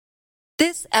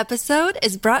This episode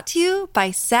is brought to you by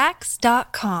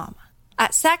Saks.com.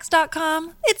 At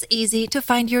Saks.com, it's easy to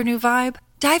find your new vibe.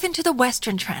 Dive into the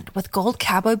Western trend with gold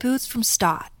cowboy boots from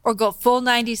Staud, or go full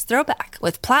 90s throwback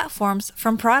with platforms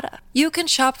from Prada. You can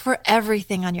shop for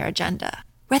everything on your agenda,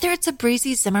 whether it's a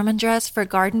breezy Zimmermann dress for a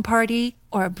garden party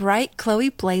or a bright Chloe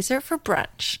blazer for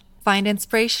brunch. Find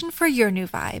inspiration for your new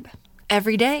vibe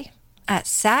every day at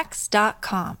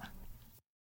Saks.com.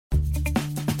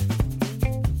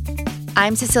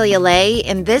 I'm Cecilia Lei,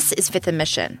 and this is Fifth &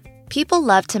 Mission. People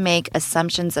love to make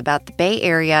assumptions about the Bay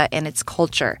Area and its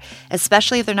culture,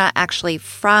 especially if they're not actually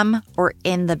from or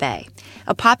in the Bay.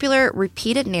 A popular,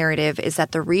 repeated narrative is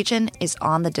that the region is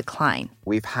on the decline.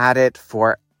 We've had it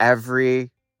for every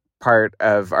part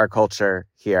of our culture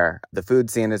here. The food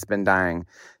scene has been dying.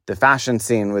 The fashion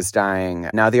scene was dying.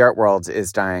 Now the art world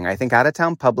is dying. I think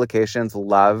out-of-town publications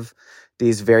love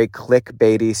these very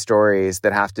clickbaity stories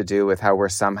that have to do with how we're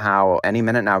somehow any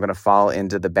minute now going to fall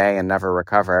into the Bay and never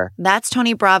recover. That's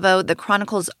Tony Bravo, the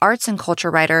Chronicle's arts and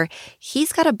culture writer.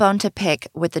 He's got a bone to pick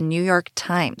with the New York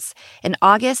Times. In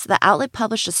August, the outlet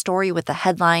published a story with the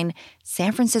headline,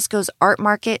 San Francisco's art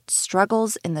market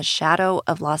struggles in the shadow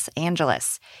of Los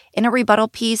Angeles. In a rebuttal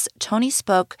piece, Tony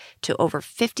spoke to over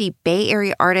 50 Bay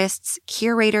Area artists,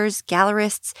 curators,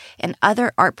 gallerists, and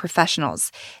other art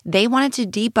professionals. They wanted to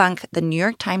debunk the New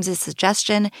York Times'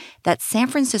 suggestion that San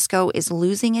Francisco is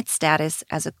losing its status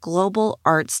as a global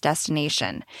arts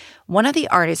destination. One of the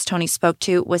artists Tony spoke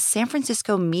to was San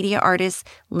Francisco media artist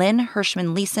Lynn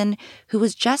Hirschman Leeson, who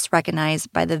was just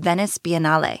recognized by the Venice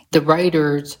Biennale. The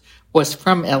writers was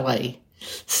from LA.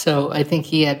 So I think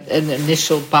he had an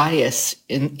initial bias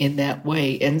in that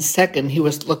way. And second, he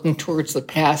was looking towards the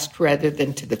past rather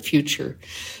than to the future.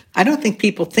 I don't think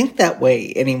people think that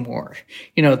way anymore.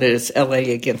 That it's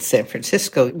LA against San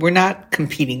Francisco. We're not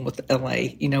competing with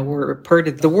LA. We're a part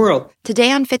of the world.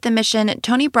 Today on Fifth & Mission,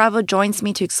 Tony Bravo joins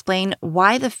me to explain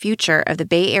why the future of the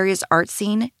Bay Area's art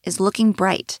scene is looking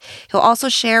bright. He'll also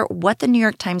share what the New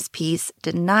York Times piece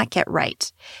did not get right.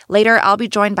 Later, I'll be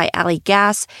joined by Ali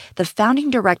Gass, the founding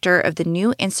director of the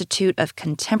new Institute of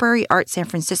Contemporary Art San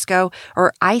Francisco,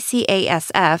 or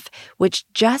ICASF,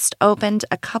 which just opened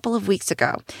a couple of weeks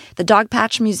ago. The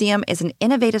Dogpatch Museum is an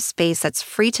innovative space that's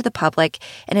free to the public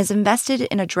and is invested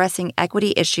in addressing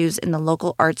equity issues in the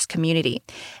local arts community.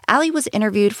 Ali was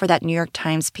interviewed for that New York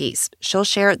Times piece. She'll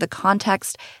share the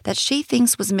context that she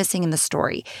thinks was missing in the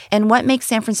story and what makes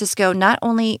San Francisco not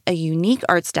only a unique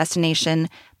arts destination,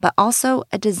 but also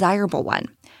a desirable one.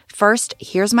 First,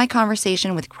 here's my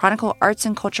conversation with Chronicle arts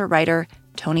and culture writer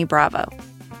Tony Bravo.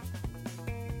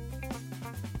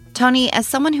 Tony, as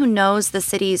someone who knows the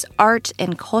city's art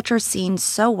and culture scene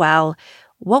so well,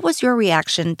 what was your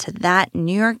reaction to that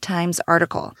New York Times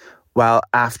article? Well,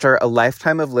 after a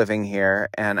lifetime of living here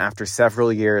and after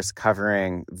several years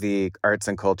covering the arts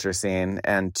and culture scene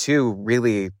and two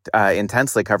really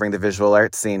intensely covering the visual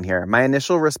arts scene here, my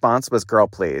initial response was, girl,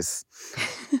 please.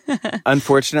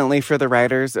 Unfortunately for the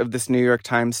writers of this New York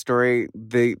Times story,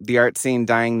 the art scene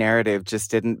dying narrative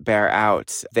just didn't bear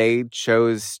out. They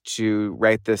chose to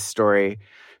write this story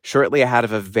shortly ahead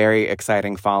of a very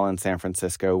exciting fall in San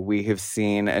Francisco. We have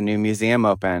seen a new museum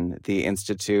open, the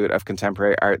Institute of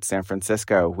Contemporary Art San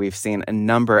Francisco. We've seen a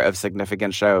number of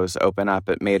significant shows open up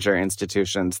at major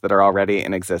institutions that are already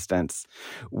in existence.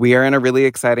 We are in a really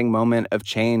exciting moment of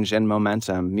change and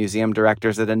momentum. Museum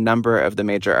directors at a number of the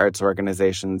major arts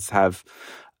organizations have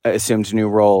assumed new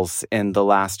roles in the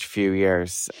last few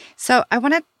years. So I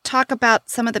want to talk about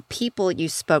some of the people you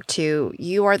spoke to.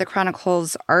 You are the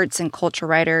Chronicle's arts and culture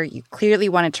writer. You clearly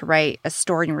wanted to write a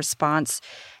story in response.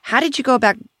 How did you go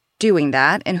about doing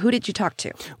that, and who did you talk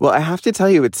to? Well, I have to tell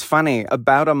you, it's funny.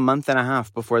 About a month and a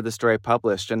half before the story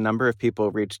published, a number of people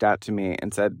reached out to me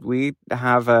and said, we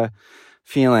have a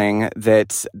feeling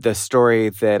that the story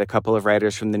that a couple of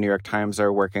writers from the New York Times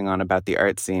are working on about the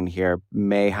art scene here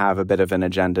may have a bit of an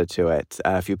agenda to it.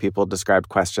 A few people described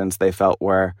questions they felt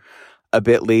were a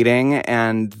bit leading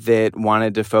and that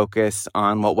wanted to focus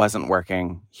on what wasn't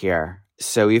working here.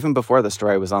 So even before the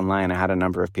story was online, I had a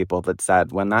number of people that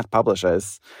said, when that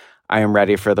publishes, I am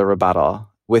ready for the rebuttal.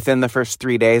 Within the first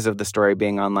 3 days of the story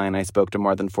being online, I spoke to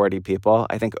more than 40 people.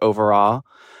 I think overall,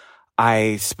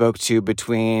 I spoke to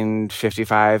between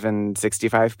 55 and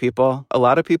 65 people. A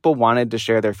lot of people wanted to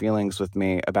share their feelings with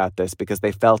me about this because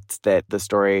they felt that the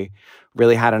story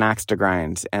really had an axe to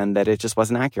grind and that it just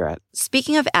wasn't accurate.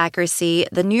 Speaking of accuracy,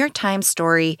 the New York Times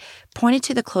story pointed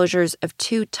to the closures of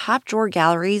 2 top-drawer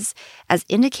galleries as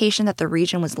indication that the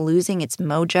region was losing its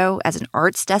mojo as an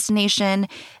arts destination,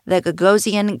 the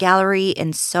Gagosian Gallery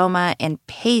in Soma and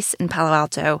Pace in Palo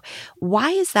Alto.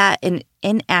 Why is that an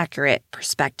inaccurate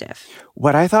perspective?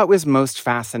 What I thought was most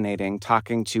fascinating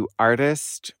talking to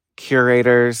artists,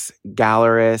 curators,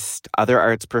 gallerists, other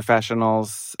arts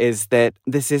professionals is that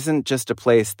this isn't just a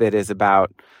place that is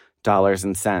about dollars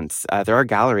and cents. There are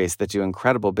galleries that do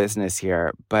incredible business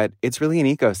here, but it's really an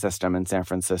ecosystem in San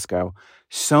Francisco.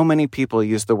 So many people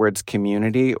use the words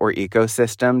community or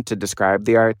ecosystem to describe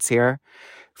the arts here.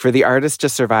 For the artists to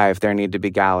survive, there need to be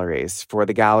galleries. For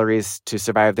the galleries to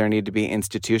survive, there need to be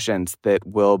institutions that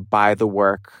will buy the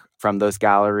work from those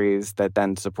galleries that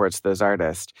then supports those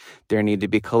artists. There need to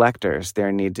be collectors.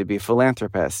 There need to be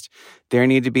philanthropists. There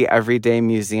need to be everyday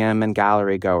museum and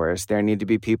gallery goers. There need to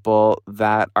be people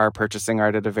that are purchasing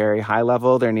art at a very high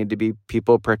level. There need to be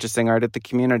people purchasing art at the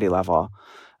community level.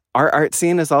 Our art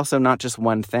scene is also not just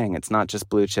one thing. It's not just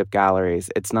blue chip galleries.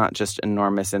 It's not just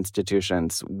enormous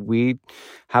institutions. We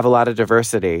have a lot of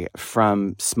diversity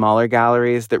from smaller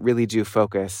galleries that really do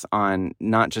focus on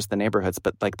not just the neighborhoods,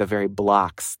 but like the very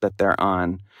blocks that they're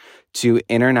on, to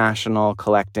international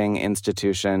collecting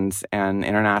institutions and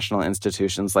international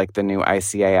institutions like the new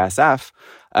ICASF,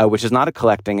 which is not a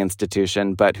collecting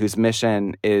institution, but whose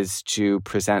mission is to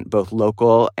present both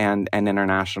local and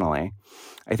internationally.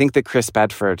 I think that Chris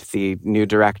Bedford, the new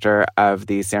director of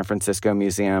the San Francisco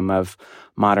Museum of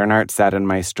Modern Art, said in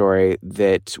my story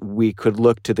that we could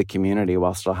look to the community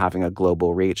while still having a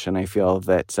global reach. And I feel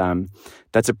that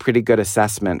that's a pretty good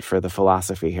assessment for the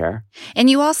philosophy here. And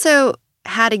you also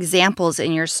had examples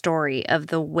in your story of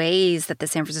the ways that the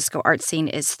San Francisco art scene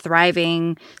is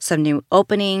thriving, some new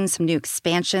openings, some new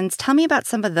expansions. Tell me about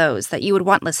some of those that you would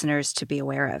want listeners to be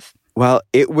aware of. Well,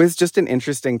 it was just an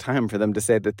interesting time for them to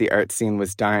say that the art scene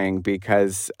was dying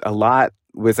because a lot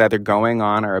was either going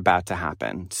on or about to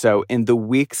happen. So in the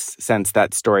weeks since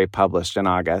that story published in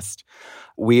August,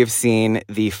 we have seen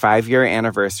the 5-year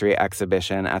anniversary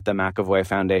exhibition at the McAvoy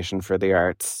Foundation for the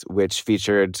Arts, which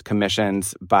featured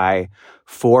commissions by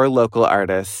 4 local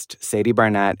artists, Sadie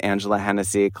Barnett, Angela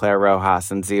Hennessy, Claire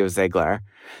Rojas, and Zio Ziegler.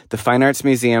 The Fine Arts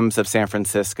Museums of San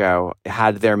Francisco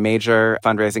had their major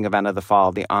fundraising event of the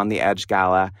fall, the On the Edge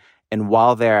Gala. And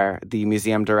while there, the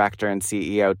museum director and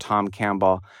CEO, Tom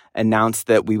Campbell, announced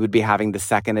that we would be having the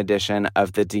 2nd edition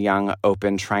of the DeYoung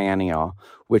Open Triennial,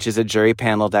 which is a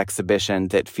jury-paneled exhibition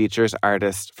that features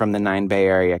artists from the 9 Bay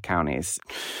Area counties.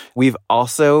 We've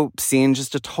also seen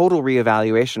just a total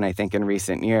reevaluation, I think, in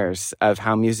recent years of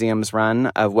how museums run,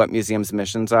 of what museums'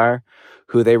 missions are,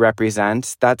 who they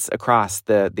represent. That's across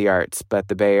the arts, but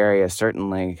the Bay Area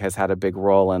certainly has had a big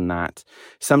role in that.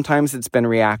 Sometimes it's been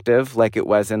reactive, like it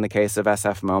was in the case of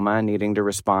SF MoMA, needing to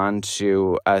respond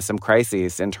to some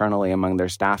crises internally among their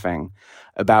staffing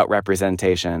about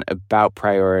representation, about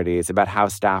priorities, about how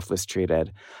staff was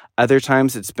treated. Other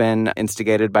times it's been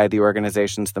instigated by the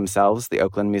organizations themselves. The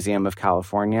Oakland Museum of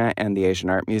California and the Asian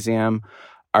Art Museum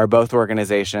are both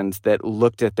organizations that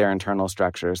looked at their internal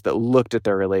structures, that looked at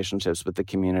their relationships with the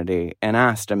community, and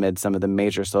asked, amid some of the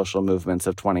major social movements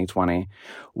of 2020,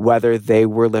 whether they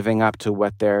were living up to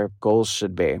what their goals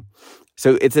should be.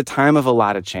 So it's a time of a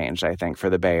lot of change, I think, for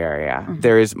the Bay Area. Mm-hmm.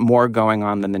 There is more going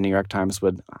on than the New York Times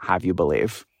would have you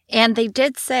believe. And they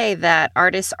did say that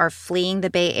artists are fleeing the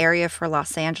Bay Area for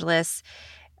Los Angeles.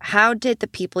 How did the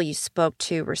people you spoke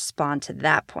to respond to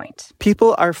that point?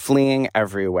 People are fleeing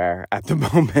everywhere at the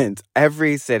moment.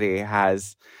 Every city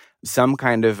has some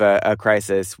kind of a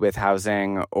crisis with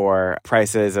housing or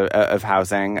prices of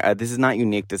housing. This is not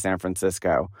unique to San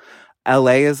Francisco.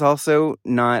 LA is also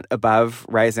not above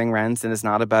rising rents and is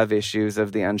not above issues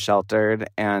of the unsheltered,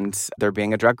 and there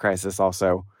being a drug crisis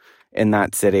also in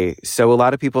that city. So a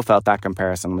lot of people felt that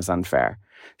comparison was unfair.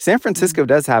 San Francisco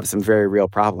does have some very real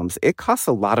problems. It costs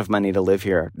a lot of money to live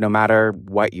here, no matter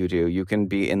what you do. You can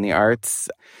be in the arts,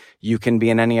 you can be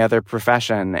in any other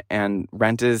profession, and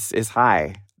rent is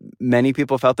high. Many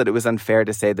people felt that it was unfair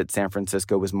to say that San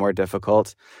Francisco was more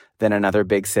difficult than another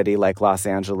big city like Los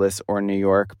Angeles or New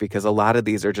York, because a lot of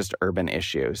these are just urban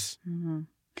issues. Mm-hmm.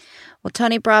 Well,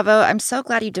 Tony Bravo, I'm so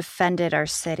glad you defended our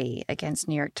city against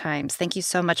New York Times. Thank you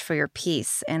so much for your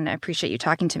piece, and I appreciate you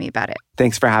talking to me about it.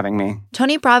 Thanks for having me.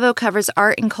 Tony Bravo covers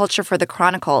art and culture for The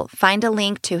Chronicle. Find a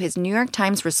link to his New York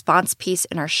Times response piece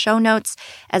in our show notes,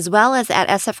 as well as at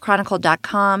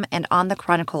sfchronicle.com and on the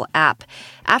Chronicle app.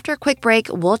 After a quick break,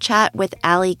 we'll chat with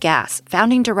Ali Gass,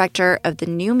 founding director of the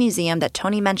new museum that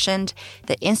Tony mentioned,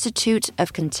 the Institute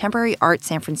of Contemporary Art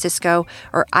San Francisco,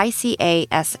 or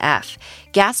ICASF.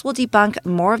 Gass will debunk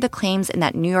more of the claims in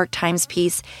that New York Times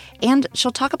piece, and she'll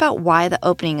talk about why the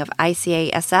opening of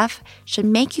ICASF should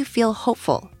make you feel hopeful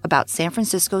about San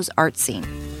Francisco's art scene.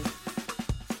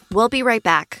 We'll be right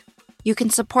back. You can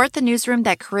support the newsroom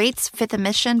that creates Fifth and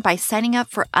Mission by signing up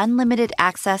for unlimited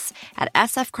access at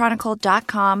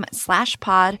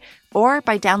sfchronicle.com/pod or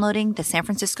by downloading the San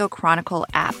Francisco Chronicle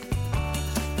app.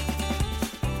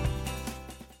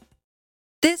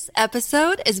 This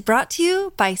episode is brought to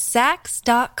you by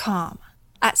Saks.com.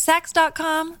 At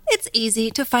Saks.com, it's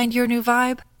easy to find your new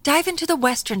vibe. Dive into the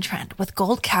Western trend with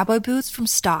gold cowboy boots from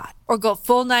Stott, or go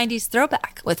full 90s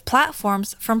throwback with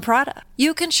platforms from Prada.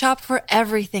 You can shop for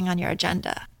everything on your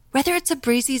agenda, whether it's a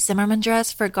breezy Zimmermann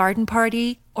dress for a garden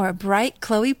party or a bright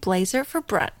Chloe blazer for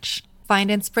brunch.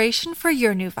 Find inspiration for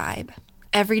your new vibe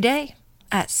every day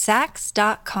at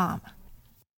Saks.com.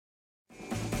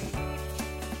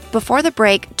 Before the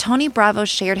break, Tony Bravo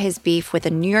shared his beef with a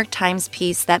New York Times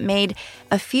piece that made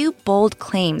a few bold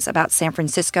claims about San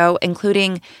Francisco,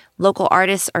 including local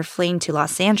artists are fleeing to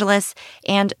Los Angeles,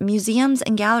 and museums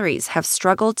and galleries have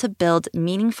struggled to build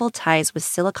meaningful ties with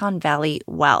Silicon Valley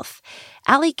wealth.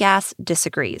 Ali Gass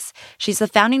disagrees. She's the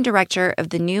founding director of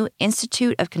the new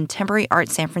Institute of Contemporary Art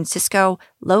San Francisco,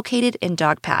 located in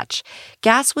Dogpatch.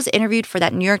 Gass was interviewed for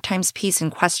that New York Times piece in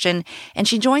question, and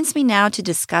she joins me now to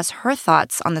discuss her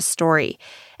thoughts on the story.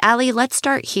 Ali, let's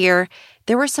start here.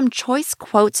 There were some choice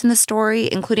quotes in the story,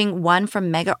 including one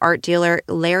from mega art dealer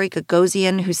Larry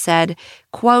Gagosian, who said,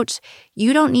 quote,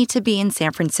 "You don't need to be in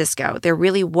San Francisco. There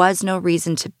really was no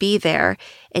reason to be there.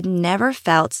 It never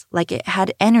felt like it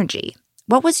had energy."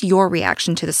 What was your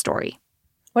reaction to the story?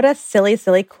 What a silly,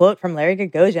 silly quote from Larry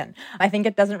Gagosian. I think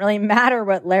it doesn't really matter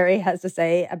what Larry has to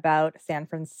say about San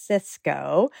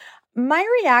Francisco. My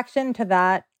reaction to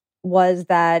that was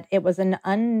that it was an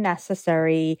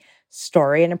unnecessary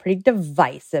story and a pretty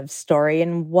divisive story,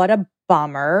 and what a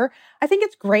bummer. I think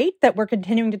it's great that we're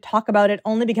continuing to talk about it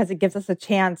only because it gives us a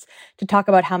chance to talk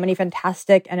about how many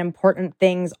fantastic and important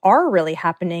things are really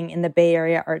happening in the Bay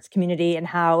Area arts community and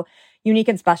how unique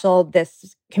and special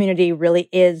this community really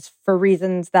is for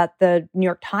reasons that the New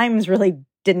York Times really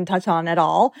didn't touch on at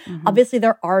all. Mm-hmm. Obviously,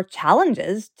 there are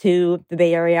challenges to the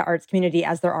Bay Area arts community,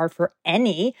 as there are for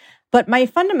any. But my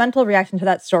fundamental reaction to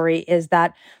that story is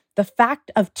that the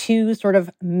fact of two sort of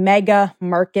mega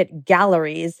market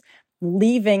galleries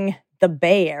leaving the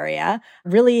Bay Area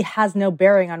really has no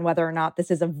bearing on whether or not this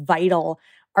is a vital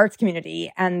arts community.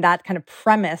 And that kind of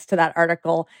premise to that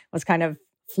article was kind of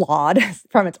flawed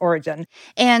from its origin.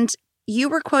 And you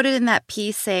were quoted in that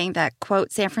piece saying that,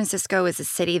 quote, "San Francisco is a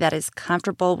city that is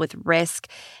comfortable with risk,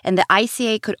 and the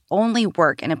ICA could only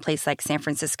work in a place like San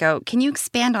Francisco." Can you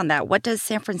expand on that? What does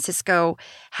San Francisco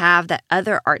have that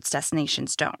other arts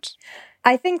destinations don't?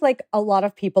 I think, like a lot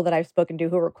of people that I've spoken to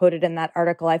who were quoted in that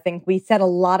article, I think we said a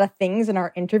lot of things in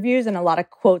our interviews and a lot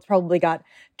of quotes probably got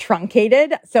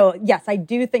truncated. So yes, I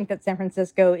do think that San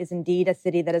Francisco is indeed a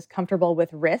city that is comfortable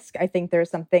with risk. I think there's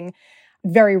something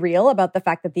very real about the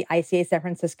fact that the ICA San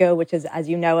Francisco, which is, as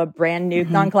you know, a brand new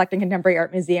non-collecting contemporary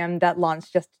art museum that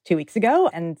launched just 2 weeks ago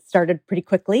and started pretty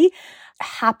quickly,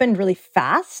 happened really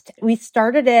fast. We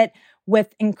started it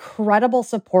with incredible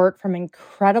support from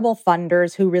incredible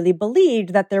funders who really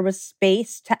believed that there was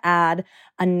space to add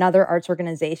another arts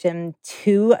organization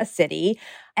to a city.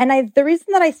 And the reason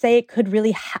that I say it could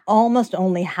really almost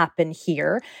only happen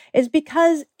here is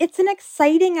because it's an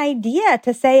exciting idea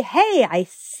to say, hey, I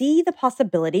see the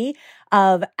possibility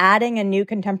of adding a new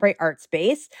contemporary art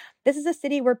space. This is a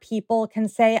city where people can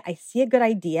say, I see a good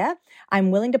idea.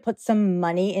 I'm willing to put some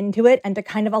money into it and to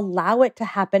kind of allow it to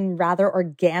happen rather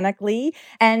organically.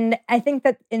 And I think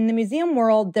that in the museum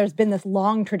world, there's been this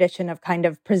long tradition of kind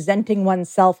of presenting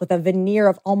oneself with a veneer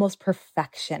of almost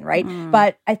perfection, right?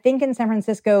 But I think in San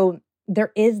Francisco,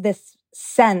 there is this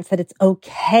sense that it's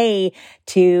okay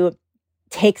to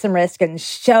take some risk and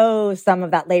show some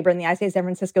of that labor. And the ICA San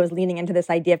Francisco is leaning into this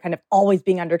idea of kind of always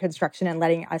being under construction and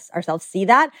letting ourselves see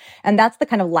that. And that's the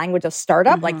kind of language of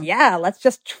startup. Like, yeah, let's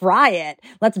just try it.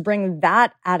 Let's bring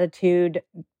that attitude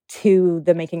to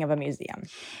the making of a museum.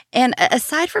 And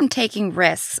aside from taking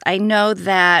risks, I know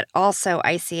that also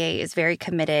ICA is very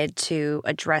committed to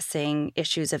addressing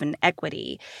issues of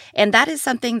inequity. And that is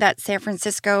something that San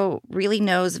Francisco really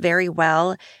knows very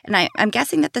well. And I'm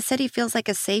guessing that the city feels like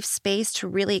a safe space to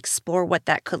really explore what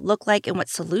that could look like and what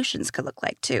solutions could look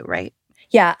like too, right?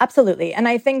 Yeah, absolutely. And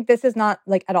I think this is not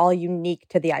like at all unique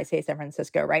to the ICA San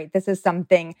Francisco, right? This is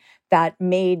something that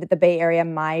made the Bay Area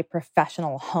my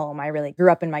professional home. I really grew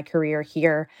up in my career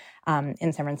here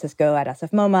in San Francisco at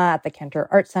SF MoMA, at the Cantor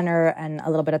Art Center, and a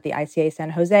little bit at the ICA San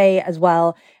Jose as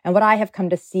well. And what I have come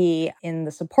to see in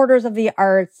the supporters of the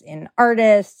arts, in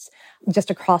artists, just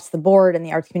across the board in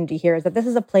the arts community here is that this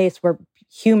is a place where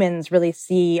humans really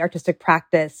see artistic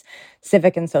practice,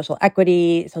 civic and social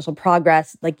equity, social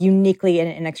progress, like uniquely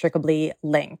and inextricably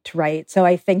linked, right? So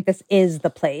I think this is the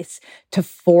place to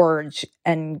forge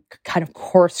and kind of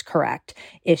course correct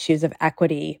issues of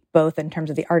equity, both in terms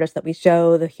of the artists that we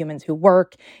show, the humans who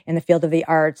work in the field of the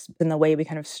arts, and the way we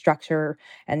kind of structure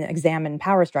and examine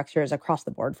power structures across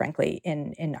the board, frankly,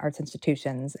 in arts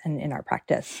institutions and in our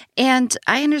practice. And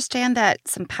I understand that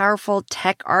some powerful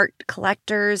tech art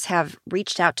collectors have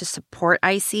reached out to support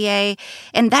ICA.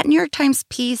 And that New York Times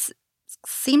piece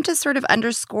seemed to sort of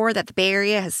underscore that the Bay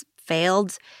Area has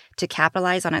failed to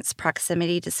capitalize on its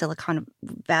proximity to Silicon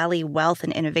Valley wealth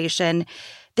and innovation.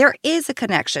 There is a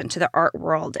connection to the art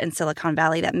world in Silicon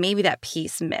Valley that maybe that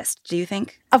piece missed. Do you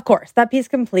think? Of course, that piece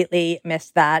completely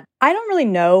missed that. I don't really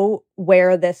know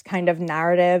where this kind of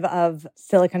narrative of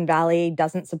Silicon Valley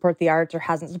doesn't support the arts or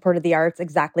hasn't supported the arts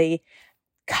exactly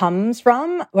comes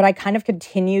from. What I kind of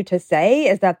continue to say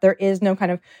is that there is no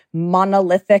kind of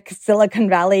monolithic Silicon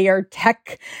Valley or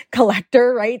tech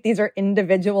collector, right? These are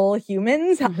individual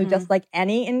humans who, just like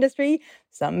any industry,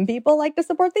 some people like to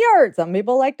support the arts, some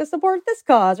people like to support this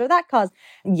cause or that cause.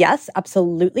 Yes,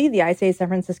 absolutely. The ICA San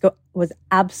Francisco was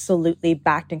absolutely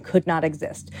backed and could not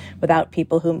exist without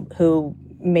people who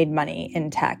made money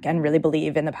in tech and really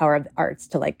believe in the power of the arts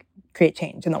to like create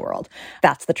change in the world.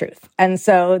 That's the truth. And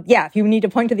so, yeah, if you need to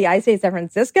point to the ICA San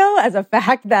Francisco as a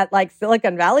fact that like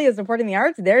Silicon Valley is supporting the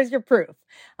arts, there's your proof.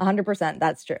 100%.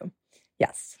 That's true.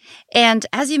 Yes. And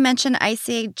as you mentioned,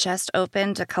 ICA just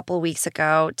opened a couple weeks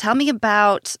ago. Tell me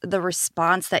about the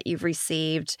response that you've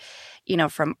received,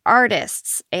 from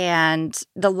artists and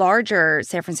the larger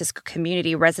San Francisco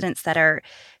community, residents that are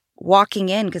walking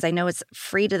in, because I know it's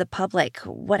free to the public.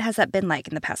 What has that been like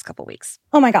in the past couple of weeks?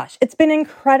 Oh my gosh, it's been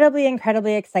incredibly,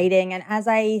 incredibly exciting. And as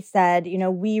I said,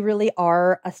 we really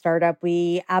are a startup.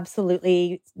 We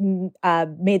absolutely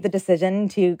made the decision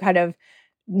to kind of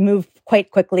move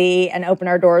quite quickly and open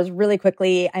our doors really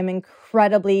quickly. I'm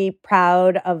incredibly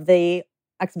proud of the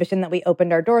exhibition that we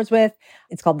opened our doors with.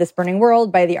 It's called This Burning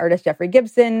World by the artist Jeffrey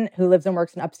Gibson, who lives and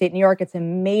works in upstate New York. It's a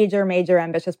major, major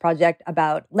ambitious project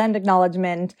about land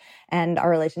acknowledgement and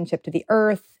our relationship to the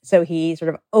earth. So he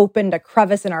sort of opened a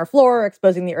crevice in our floor,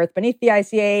 exposing the earth beneath the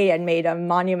ICA, and made a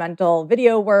monumental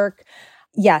video work.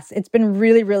 Yes, it's been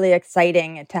really, really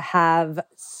exciting to have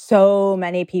so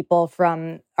many people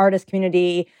from artist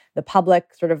community, the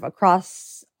public sort of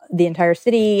across the entire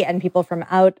city, and people from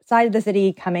outside of the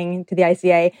city coming to the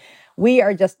ICA. We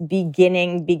are just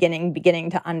beginning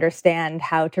to understand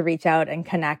how to reach out and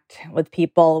connect with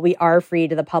people. We are free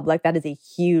to the public. That is a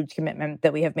huge commitment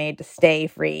that we have made to stay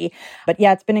free. But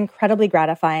yeah, it's been incredibly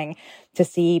gratifying to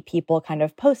see people kind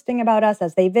of posting about us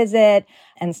as they visit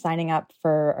and signing up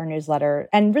for our newsletter.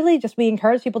 And really just we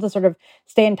encourage people to sort of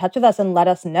stay in touch with us and let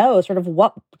us know sort of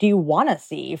what do you want to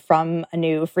see from a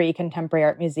new free contemporary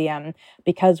art museum,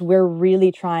 because we're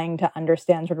really trying to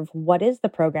understand sort of what is the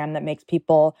program that makes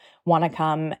people want to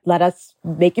come. Let us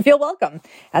make you feel welcome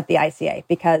at the ICA,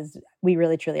 because we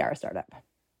really truly are a startup.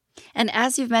 And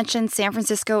as you've mentioned, San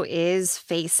Francisco is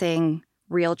facing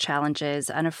real challenges,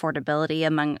 unaffordability,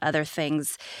 among other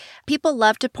things. People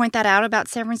love to point that out about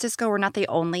San Francisco. We're not the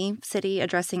only city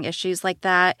addressing issues like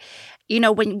that.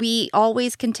 When we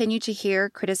always continue to hear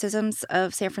criticisms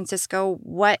of San Francisco,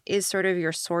 what is sort of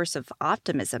your source of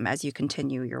optimism as you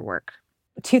continue your work?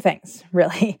 Two things,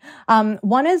 really.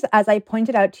 One is, as I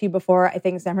pointed out to you before, I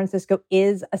think San Francisco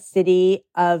is a city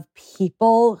of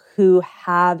people who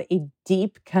have a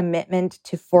deep commitment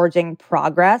to forging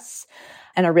progress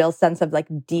and a real sense of like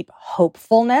deep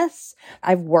hopefulness.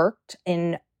 I've worked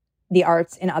in the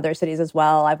arts in other cities as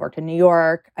well. I've worked in New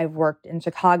York. I've worked in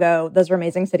Chicago. Those are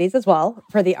amazing cities as well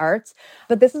for the arts.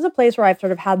 But this is a place where I've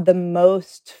sort of had the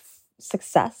most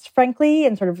success, frankly,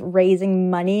 and sort of raising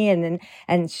money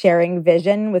and sharing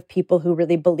vision with people who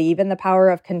really believe in the power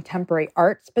of contemporary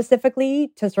art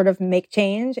specifically to sort of make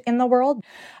change in the world.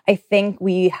 I think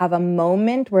we have a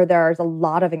moment where there's a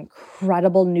lot of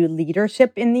incredible new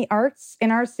leadership in the arts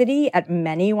in our city at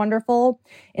many wonderful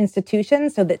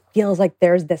institutions. So that feels like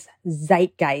there's this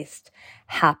zeitgeist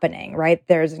happening, right?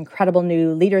 There's incredible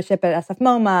new leadership at SF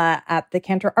MoMA, at the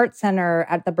Cantor Art Center,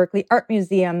 at the Berkeley Art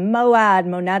Museum, MOAD,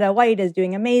 Monetta White is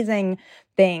doing amazing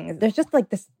things. There's just like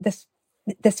this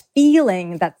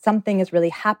feeling that something is really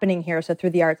happening here. So through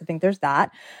the arts, I think there's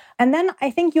that. And then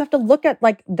I think you have to look at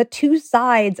like the two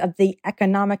sides of the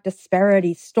economic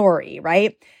disparity story,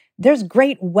 right? There's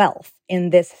great wealth in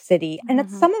this city, and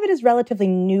some of it is relatively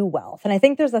new wealth. And I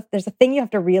think there's a thing you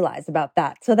have to realize about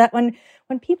that, so that when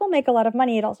people make a lot of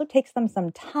money, it also takes them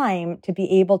some time to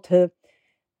be able to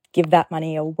give that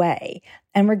money away.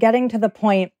 And we're getting to the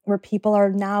point where people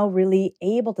are now really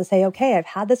able to say, okay, I've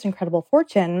had this incredible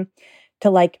fortune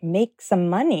to like make some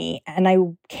money, and I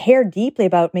care deeply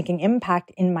about making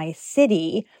impact in my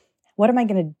city. What am I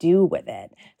going to do with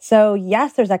it? So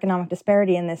yes, there's economic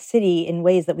disparity in this city in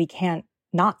ways that we can't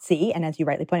not see. And as you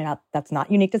rightly pointed out, that's not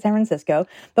unique to San Francisco.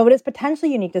 But what is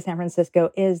potentially unique to San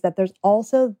Francisco is that there's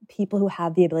also people who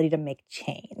have the ability to make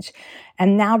change.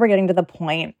 And now we're getting to the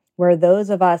point where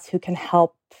those of us who can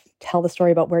help tell the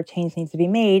story about where change needs to be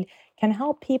made can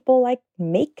help people like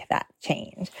make that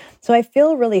change. So I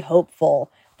feel really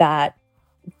hopeful that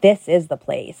this is the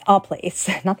place, a place,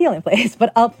 not the only place,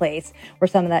 but a place where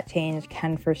some of that change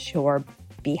can for sure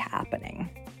be happening.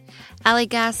 Ali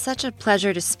Gass, such a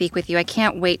pleasure to speak with you. I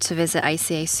can't wait to visit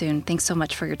ICA soon. Thanks so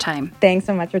much for your time. Thanks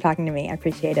so much for talking to me. I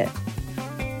appreciate it.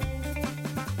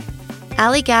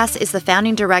 Ali Gass is the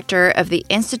founding director of the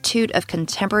Institute of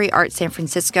Contemporary Art San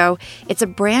Francisco. It's a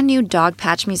brand new dog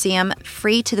patch museum,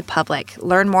 free to the public.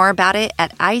 Learn more about it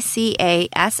at icasf.org,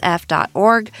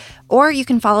 or you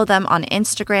can follow them on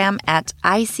Instagram at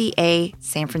ICA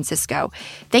San Francisco.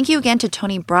 Thank you again to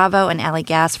Tony Bravo and Ali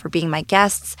Gass for being my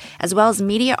guests, as well as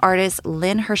media artist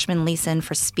Lynn Hirschman-Leeson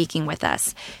for speaking with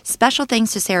us. Special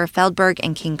thanks to Sarah Feldberg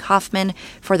and King Kaufman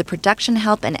for the production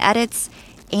help and edits,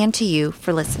 and to you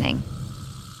for listening.